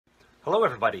Hello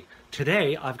everybody.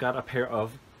 Today I've got a pair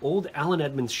of old Allen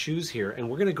Edmonds shoes here, and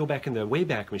we're going to go back in the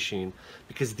Wayback Machine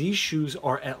because these shoes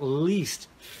are at least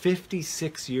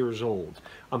 56 years old.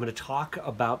 I'm going to talk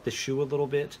about the shoe a little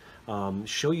bit,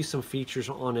 show you some features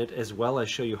on it, as well as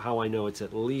show you how I know it's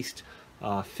at least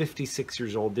 56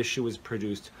 years old. This shoe was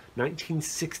produced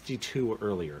 1962 or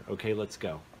earlier. Okay, let's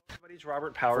go. Everybody's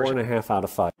Robert Powers. 4.5 out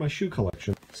of 5. My shoe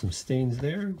collection. Some stains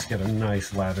there. Got a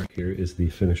nice lather. Here is the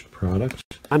finished product.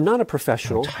 I'm not a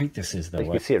professional. How tight this is though.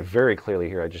 You can see it very clearly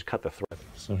here. I just cut the thread.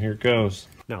 So here it goes.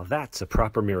 Now that's a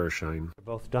proper mirror shine. They're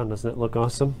both done. Doesn't it look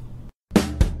awesome?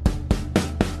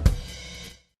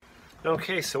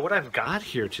 Okay, so what I've got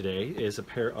here today is a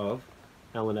pair of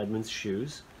Allen Edmonds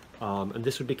shoes. And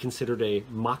this would be considered a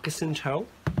moccasin toe.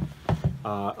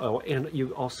 And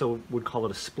you also would call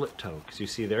it a split toe, because you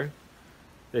see there,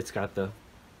 it's got the,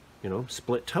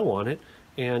 split toe on it.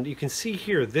 And you can see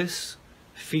here, this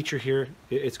feature here,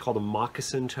 it's called a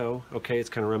moccasin toe. Okay, it's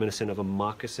kind of reminiscent of a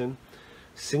moccasin.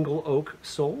 Single oak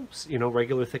sole,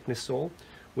 regular thickness sole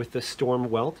with the storm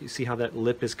welt. You see how that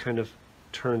lip is kind of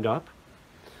turned up.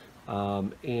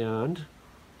 And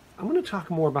I'm going to talk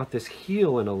more about this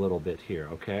heel in a little bit here,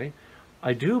 okay?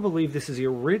 I do believe this is the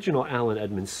original Allen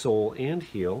Edmonds sole and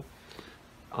heel.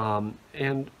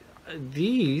 And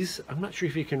these, I'm not sure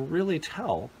if you can really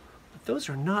tell, but those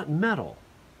are not metal,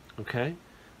 okay?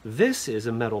 This is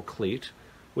a metal cleat,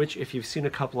 which if you've seen a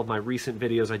couple of my recent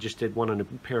videos, I just did one on a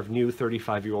pair of new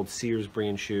 35-year-old Sears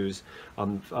brand shoes.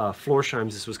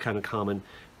 Florsheims, this was kind of common.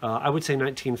 I would say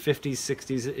 1950s,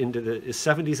 60s, into the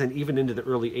 70s, and even into the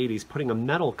early 80s, putting a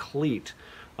metal cleat.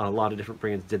 A lot of different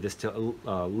brands did this to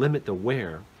limit the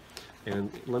wear. And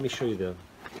let me show you the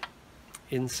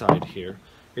inside here.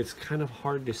 It's kind of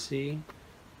hard to see.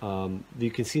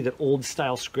 You can see that old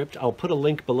style script. I'll put a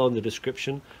link below in the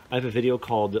description. I have a video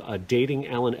called Dating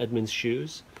Allen Edmonds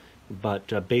Shoes,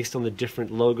 but based on the different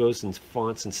logos and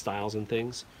fonts and styles and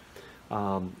things.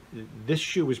 This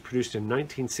shoe was produced in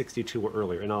 1962 or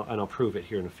earlier, and I'll prove it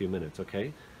here in a few minutes,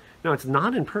 okay? Now, it's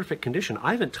not in perfect condition.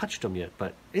 I haven't touched them yet,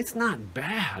 but it's not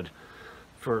bad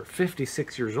for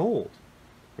 56 years old,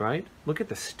 right? Look at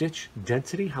the stitch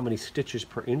density, how many stitches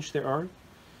per inch there are,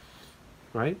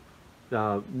 right?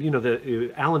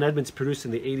 The Allen Edmonds produced in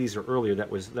the 80s or earlier,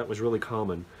 that was really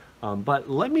common.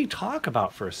 But let me talk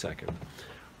about for a second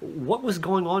what was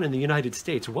going on in the United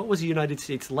States. What was the United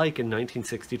States like in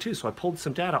 1962? So I pulled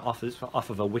some data off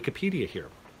of a Wikipedia here.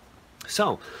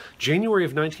 So, January of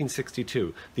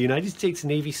 1962, the United States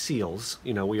Navy SEALs,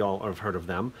 we all have heard of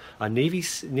them, Navy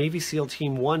SEAL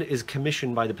Team 1 is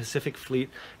commissioned by the Pacific Fleet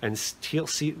and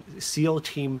SEAL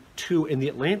Team 2 in the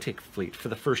Atlantic Fleet for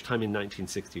the first time in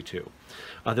 1962.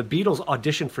 The Beatles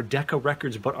auditioned for Decca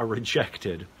Records but are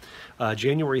rejected.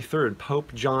 January 3rd,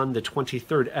 Pope John the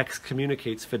 23rd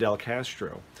excommunicates Fidel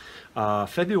Castro.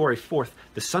 February 4th,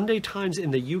 the Sunday Times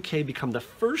in the UK become the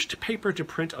first paper to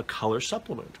print a color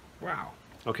supplement. Wow.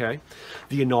 Okay.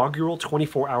 The inaugural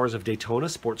 24 Hours of Daytona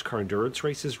sports car endurance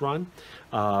races run.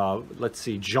 Let's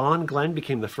see. John Glenn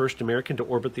became the first American to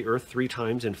orbit the Earth 3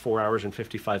 times in 4 hours and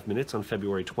 55 minutes on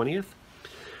February 20th.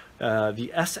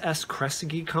 The SS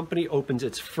Kresge Company opens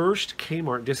its first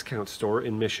Kmart discount store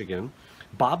in Michigan.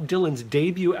 Bob Dylan's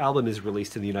debut album is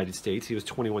released in the United States. He was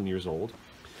 21 years old.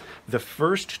 The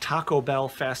first Taco Bell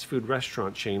fast food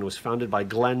restaurant chain was founded by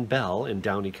Glenn Bell in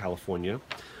Downey, California.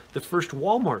 The first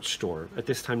Walmart store, at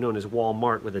this time known as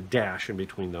Walmart with a dash in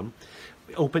between them,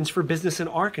 opens for business in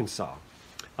Arkansas.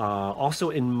 Also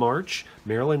in March,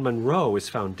 Marilyn Monroe is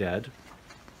found dead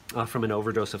from an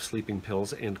overdose of sleeping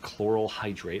pills and chloral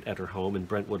hydrate at her home in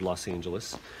Brentwood, Los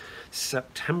Angeles.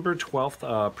 September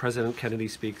 12th, President Kennedy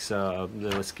speaks. No,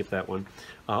 let's skip that one.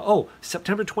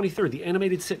 September 23rd, the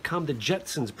animated sitcom The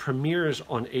Jetsons premieres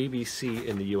on ABC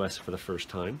in the U.S. for the first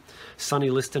time. Sonny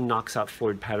Liston knocks out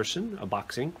Floyd Patterson,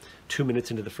 boxing, 2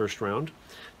 minutes into the first round.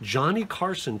 Johnny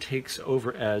Carson takes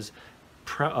over as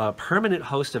permanent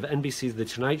host of NBC's The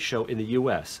Tonight Show in the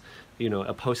U.S.,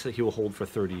 a post that he will hold for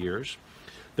 30 years.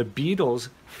 The Beatles'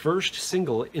 first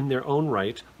single in their own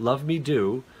right, Love Me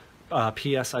Do,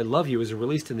 P.S. I Love You, is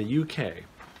released in the UK.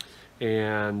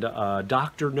 And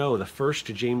Dr. No, the first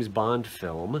James Bond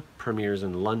film, premieres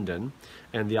in London.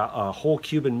 And the whole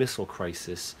Cuban Missile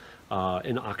Crisis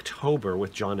in October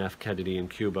with John F. Kennedy in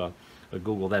Cuba.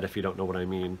 Google that if you don't know what I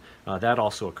mean. That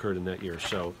also occurred in that year.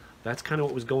 So that's kind of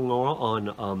what was going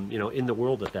on, in the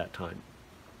world at that time.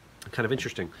 Kind of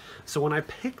interesting. So when I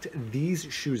picked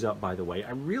these shoes up, by the way,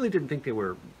 I really didn't think they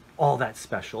were all that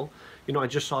special. I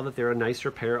just saw that they're a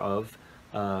nicer pair of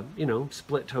you know,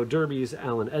 split toe derbies,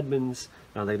 Allen Edmonds.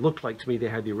 They looked like to me they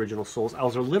had the original soles. I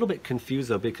was a little bit confused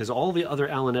though, because all the other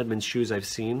Allen Edmonds shoes I've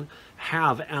seen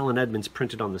have Allen Edmonds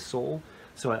printed on the sole.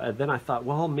 So then I thought,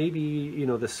 well, maybe, you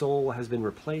know, the sole has been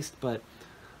replaced, but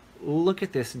look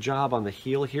at this job on the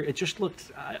heel here. It just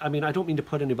looked, I mean, I don't mean to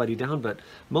put anybody down, but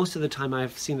most of the time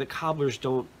I've seen that cobblers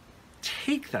don't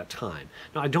take that time.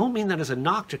 Now, I don't mean that as a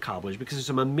knock to cobblers, because there's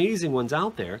some amazing ones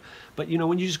out there, but you know,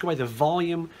 when you just go by the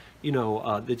volume, you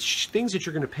know, the things that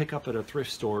you're going to pick up at a thrift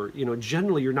store, you know,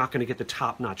 generally you're not going to get the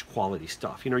top-notch quality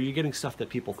stuff. You know, you're getting stuff that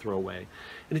people throw away.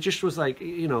 And it just was like,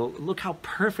 you know, look how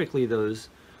perfectly those,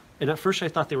 and at first I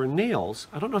thought they were nails.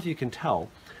 I don't know if you can tell.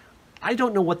 I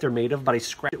don't know what they're made of, but I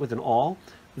scratched it with an awl.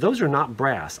 Those are not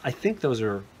brass. I think those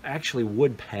are actually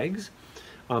wood pegs.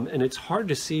 And it's hard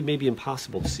to see, maybe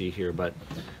impossible to see here, but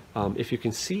if you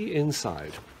can see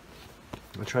inside,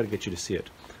 I'll try to get you to see it.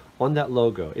 On that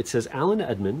logo, it says Allen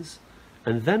Edmonds,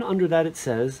 and then under that it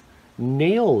says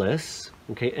Nailess,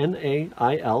 okay, N-A-I-L-E-S-S,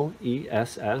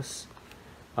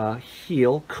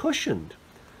 heel cushioned,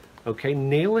 okay,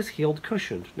 nailless heeled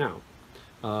cushioned. Now,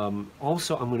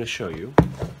 also I'm going to show you,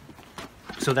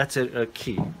 so that's a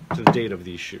key to the date of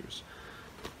these shoes.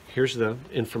 Here's the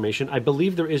information. I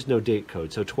believe there is no date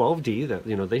code. So 12D, that,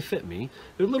 you know, they fit me.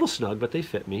 They're a little snug, but they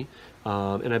fit me.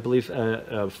 And I believe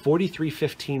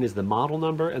 4315 is the model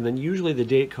number, and then usually the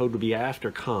date code would be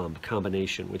after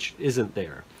combination, which isn't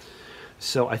there.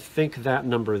 So I think that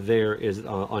number there is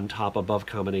on top, above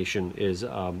combination, is you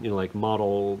know, like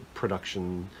model,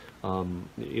 production,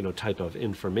 you know, type of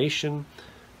information.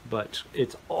 But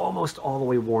it's almost all the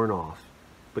way worn off.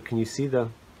 But can you see the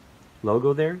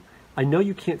logo there? I know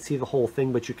you can't see the whole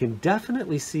thing, but you can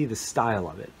definitely see the style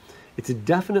of it. It's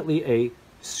definitely a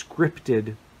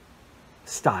scripted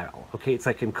style, okay? It's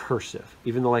like in cursive,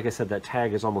 even though, like I said, that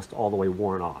tag is almost all the way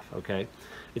worn off, okay?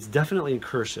 It's definitely in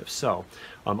cursive. So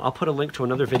I'll put a link to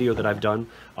another video that I've done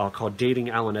called Dating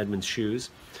Allen Edmonds Shoes.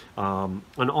 And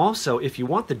also, if you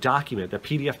want the document, the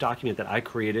PDF document that I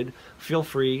created, feel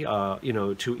free, you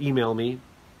know, to email me.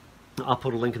 I'll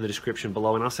put a link in the description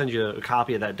below, and I'll send you a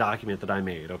copy of that document that I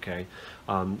made, okay?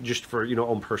 Just for, you know,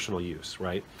 own personal use,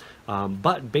 right?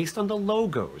 But based on the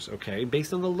logos, okay?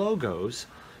 Based on the logos,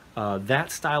 that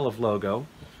style of logo,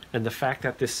 and the fact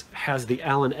that this has the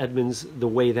Allen Edmonds, the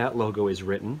way that logo is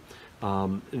written,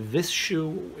 this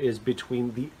shoe is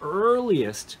between the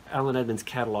earliest Allen Edmonds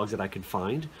catalogs that I could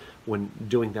find when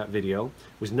doing that video.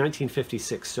 It was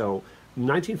 1956, so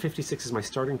 1956 is my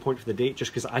starting point for the date,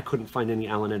 just because I couldn't find any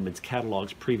Allen Edmonds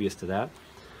catalogs previous to that.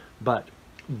 But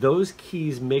those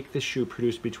keys make this shoe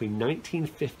produced between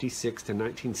 1956 to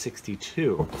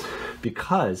 1962,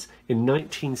 because in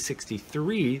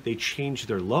 1963 they changed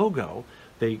their logo.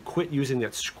 They quit using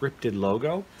that scripted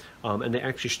logo, and they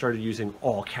actually started using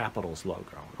all capitals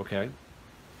logo, okay?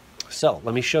 So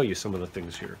let me show you some of the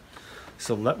things here.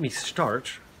 So let me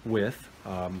start with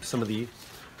some of the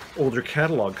older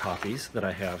catalog copies that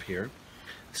I have here.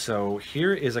 So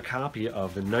here is a copy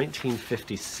of the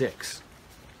 1956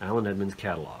 Allen Edmonds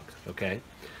catalog, okay?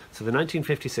 So the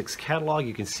 1956 catalog,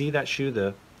 you can see that shoe,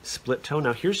 the split toe.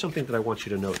 Now here's something that I want you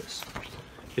to notice.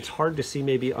 It's hard to see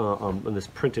maybe on this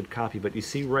printed copy, but you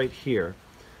see right here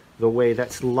the way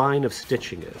that line of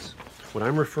stitching is. What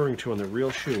I'm referring to on the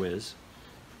real shoe is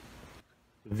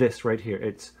this right here.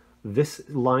 It's this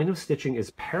line of stitching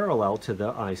is parallel to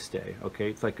the eye stay,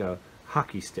 okay? It's like a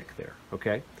hockey stick there,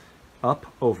 okay?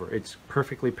 Up, over, it's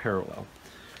perfectly parallel.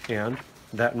 And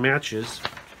that matches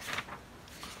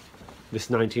this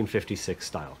 1956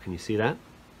 style. Can you see that?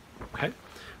 Okay.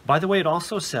 By the way, it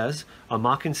also says,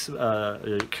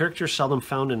 characters seldom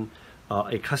found in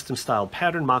a custom styled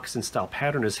pattern. Moccasin style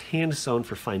pattern is hand sewn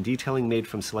for fine detailing, made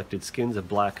from selected skins of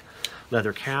black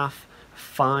leather calf,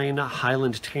 fine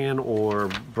Highland tan or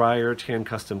Briar tan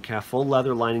custom calf, full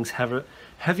leather linings,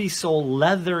 heavy sole,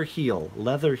 leather heel,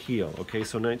 okay?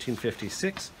 So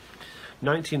 1956.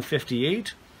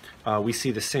 1958, we see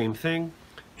the same thing,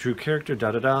 true character,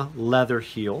 leather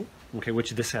heel, okay, which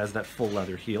this has that full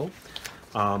leather heel.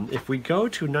 If we go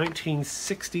to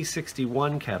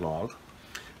 1960-61 catalog,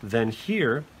 then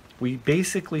here we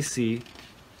basically see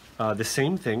the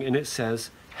same thing, and it says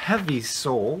heavy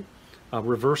sole,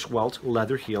 reverse welt,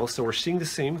 leather heel. So we're seeing the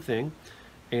same thing,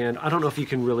 and I don't know if you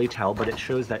can really tell, but it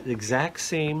shows that exact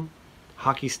same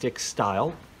hockey stick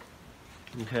style,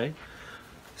 okay?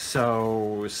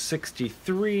 So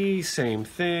 63, same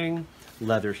thing,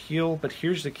 leather heel, but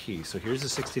here's the key. So here's the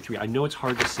 63. I know it's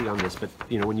hard to see on this, but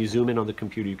you know, when you zoom in on the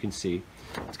computer, you can see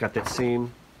it's got that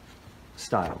same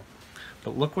style.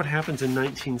 But look what happens in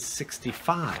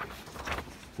 1965.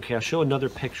 Okay, I'll show another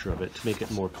picture of it to make it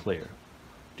more clear.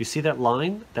 Do you see that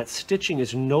line? That stitching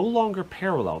is no longer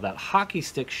parallel. That hockey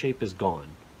stick shape is gone.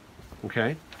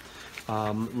 Okay?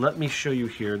 Let me show you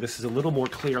here. This is a little more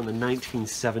clear on the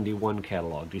 1971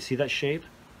 catalog. Do you see that shape?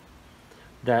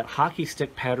 That hockey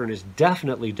stick pattern is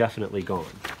definitely gone.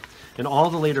 And all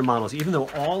the later models, even though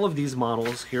all of these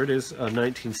models, here it is,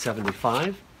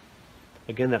 1975.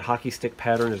 Again, that hockey stick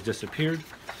pattern has disappeared.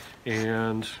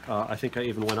 And I think I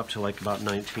even went up to like about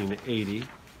 1980.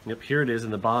 Yep, here it is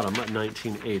in the bottom at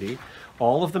 1980.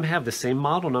 All of them have the same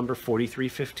model number,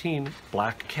 4315,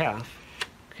 black calf.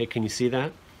 Okay, can you see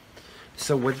that?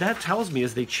 So what that tells me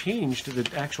is they changed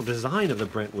the actual design of the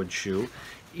Brentwood shoe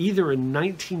either in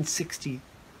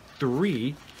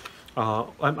 1963,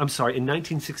 I'm sorry, in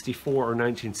 1964 or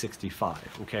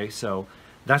 1965. Okay, so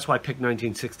that's why I picked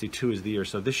 1962 as the year.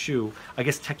 So this shoe, I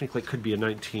guess technically could be a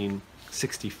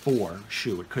 1964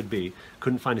 shoe. It could be.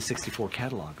 Couldn't find a 64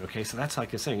 catalog. Okay, so that's like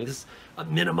I was saying, it is a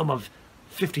minimum of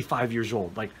 55 years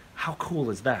old. Like, how cool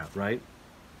is that, right?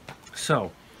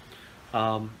 So,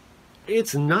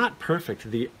 it's not perfect.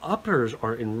 The uppers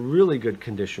are in really good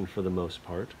condition for the most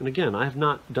part. And again, I have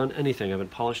not done anything. I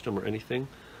haven't polished them or anything.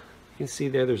 You can see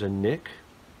there's a nick,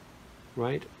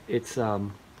 right? It's a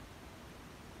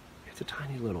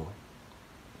tiny little,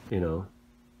 you know,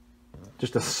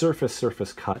 just a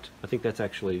surface cut. I think that's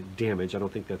actually damage. I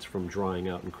don't think that's from drying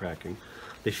out and cracking.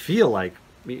 They feel like,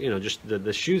 you know, just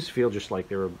the shoes feel just like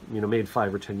they were, you know, made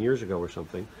 5 or 10 years ago or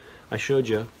something. I showed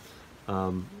you.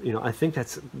 You know, I think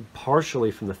that's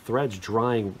partially from the threads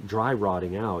dry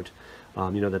rotting out.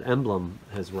 You know, that emblem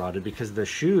has rotted because the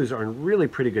shoes are in really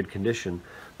pretty good condition.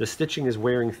 The stitching is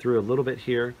wearing through a little bit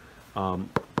here.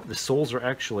 The soles are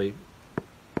actually,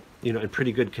 you know, in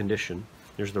pretty good condition.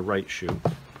 There's the right shoe.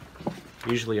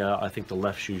 Usually, I think the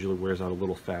left shoe usually wears out a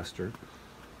little faster.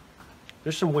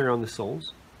 There's some wear on the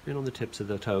soles and on the tips of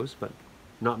the toes, but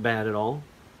not bad at all.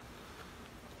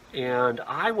 And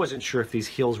I wasn't sure if these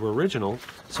heels were original,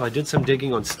 so I did some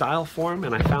digging on Style Forum,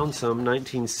 and I found some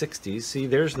 1960s. See,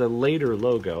 there's the later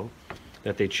logo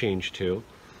that they changed to,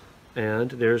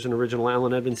 and there's an original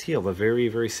Allen Edmonds heel, the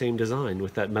very same design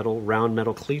with that round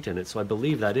metal cleat in it. So I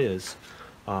believe that is,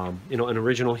 you know, an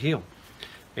original heel.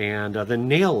 And the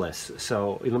nailless.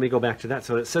 So let me go back to that.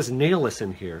 So it says nailless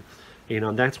in here. You know,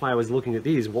 and that's why I was looking at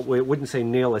these. It wouldn't say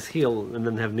nailless heel and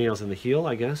then have nails in the heel,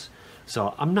 I guess.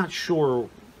 So I'm not sure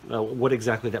what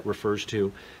exactly that refers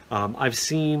to. I've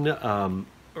seen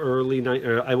early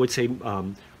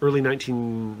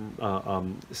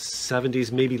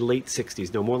 1970s, maybe late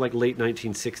 60s. No, more like late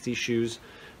 1960s shoes,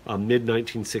 mid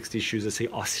 1960s shoes that say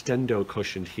Ostendo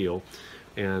cushioned heel.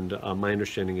 And my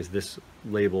understanding is this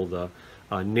label, the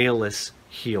nailless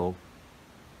heel,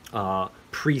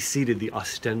 preceded the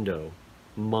Ostendo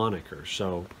moniker.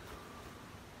 So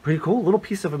pretty cool, little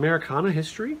piece of Americana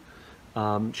history.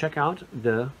 Check out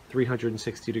the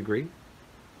 360 degree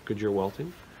Goodyear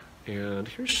welting. And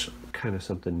here's kind of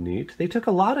something neat. They took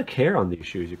a lot of care on these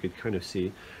shoes. You could kind of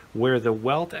see where the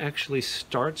welt actually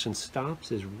starts and stops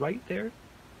is right there.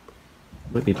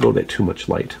 Might be a little bit too much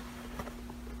light.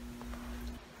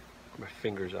 My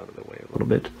fingers out of the way a little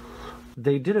bit.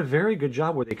 They did a very good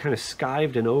job where they kind of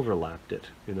skived and overlapped it,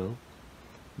 you know.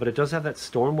 But it does have that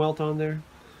storm welt on there.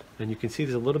 And you can see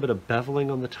there's a little bit of beveling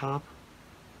on the top,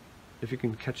 if you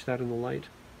can catch that in the light.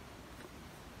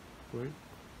 Right.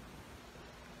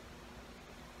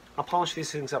 I'll polish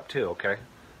these things up too, okay?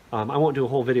 I won't do a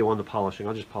whole video on the polishing.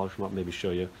 I'll just polish them up and maybe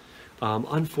show you.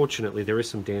 Unfortunately, there is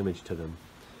some damage to them.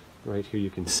 Right here you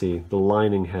can see the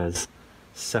lining has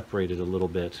separated a little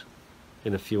bit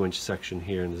in a few inch section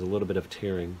here, and there's a little bit of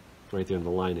tearing right there in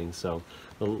the lining. So,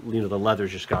 the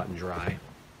leather's just gotten dry.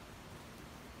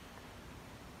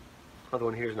 Other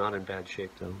one here is not in bad shape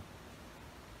though.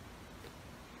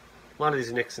 A lot of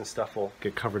these nicks and stuff will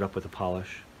get covered up with a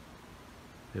polish.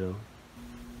 You know,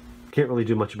 can't really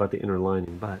do much about the inner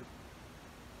lining, but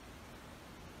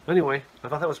anyway, I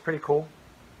thought that was pretty cool.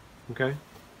 Okay,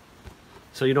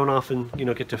 so you don't often,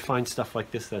 get to find stuff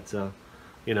like this that's,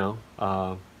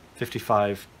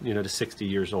 55, to 60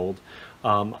 years old.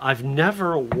 I've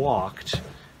never walked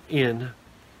in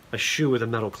a shoe with a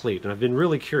metal cleat, and I've been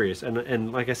really curious.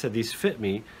 And like I said, these fit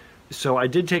me. So I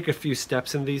did take a few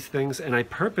steps in these things, and I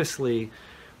purposely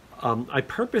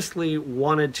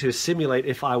wanted to simulate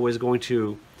if I was going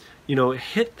to,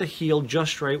 hit the heel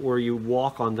just right where you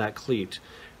walk on that cleat,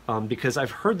 because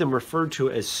I've heard them referred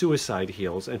to as suicide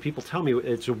heels, and people tell me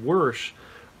it's worse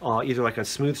either like on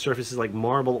smooth surfaces like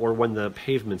marble or when the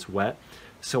pavement's wet.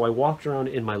 So I walked around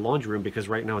in my laundry room because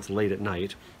right now it's late at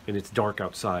night and it's dark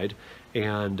outside,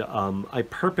 and I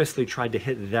purposely tried to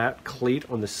hit that cleat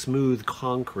on the smooth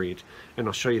concrete, and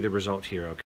I'll show you the result here.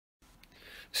 Okay.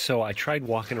 So I tried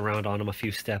walking around on them a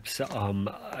few steps.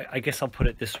 I guess I'll put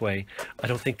it this way. I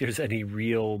don't think there's any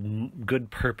real good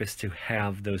purpose to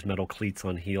have those metal cleats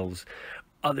on heels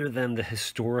other than the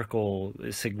historical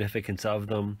significance of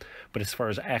them. But as far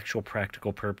as actual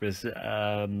practical purpose,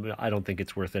 I don't think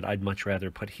it's worth it. I'd much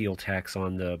rather put heel tacks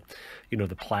on the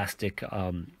plastic,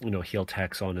 heel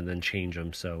tacks on and then change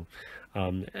them. So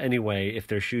anyway, if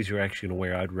they're shoes you're actually going to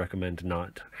wear, I'd recommend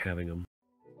not having them.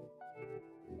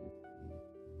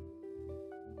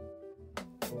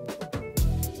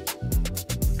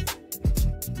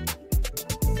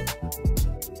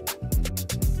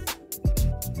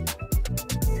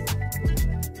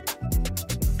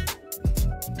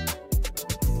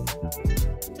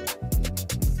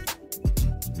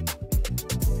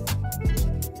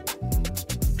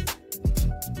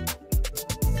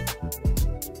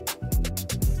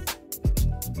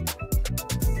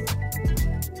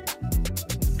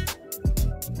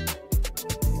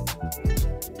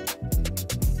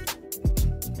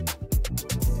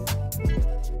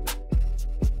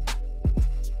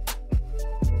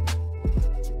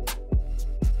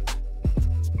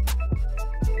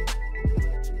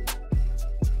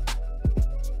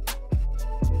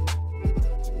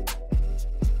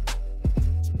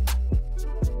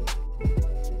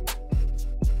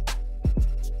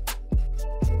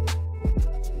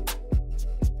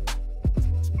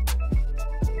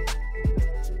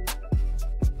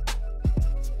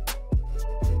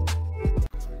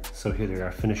 So here they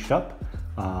are finished up.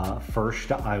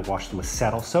 First, I washed them with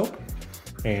saddle soap,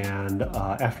 and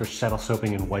after saddle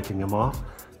soaping and wiping them off,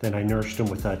 then I nourished them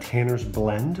with a Tanner's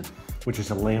Blend, which is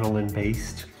a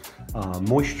lanolin-based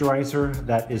moisturizer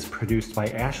that is produced by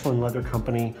Ashland Leather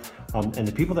Company, and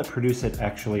the people that produce it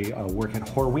actually work at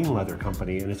Horween Leather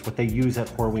Company, and it's what they use at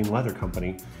Horween Leather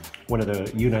Company, one of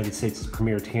the United States'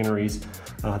 premier tanneries.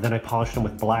 Then I polished them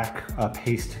with black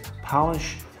paste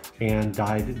polish and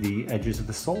dyed the edges of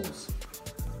the soles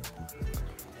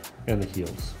and the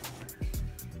heels.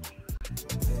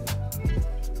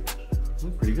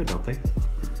 Look pretty good, don't they?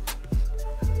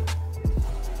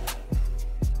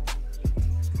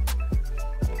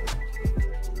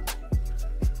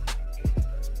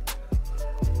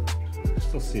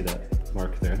 Still see that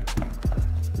mark there.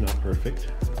 Not perfect.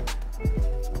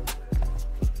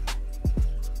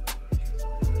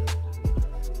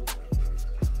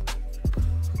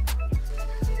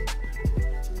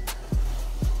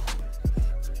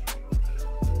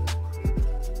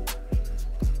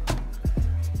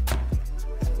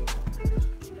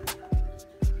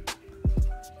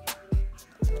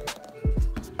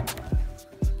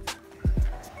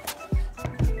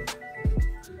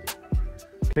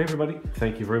 Okay everybody,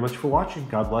 thank you very much for watching.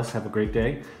 God bless, have a great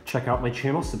day. Check out my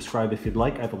channel, subscribe if you'd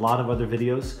like. I have a lot of other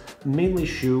videos, mainly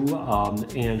shoe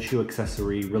and shoe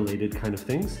accessory related kind of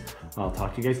things. I'll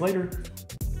talk to you guys later.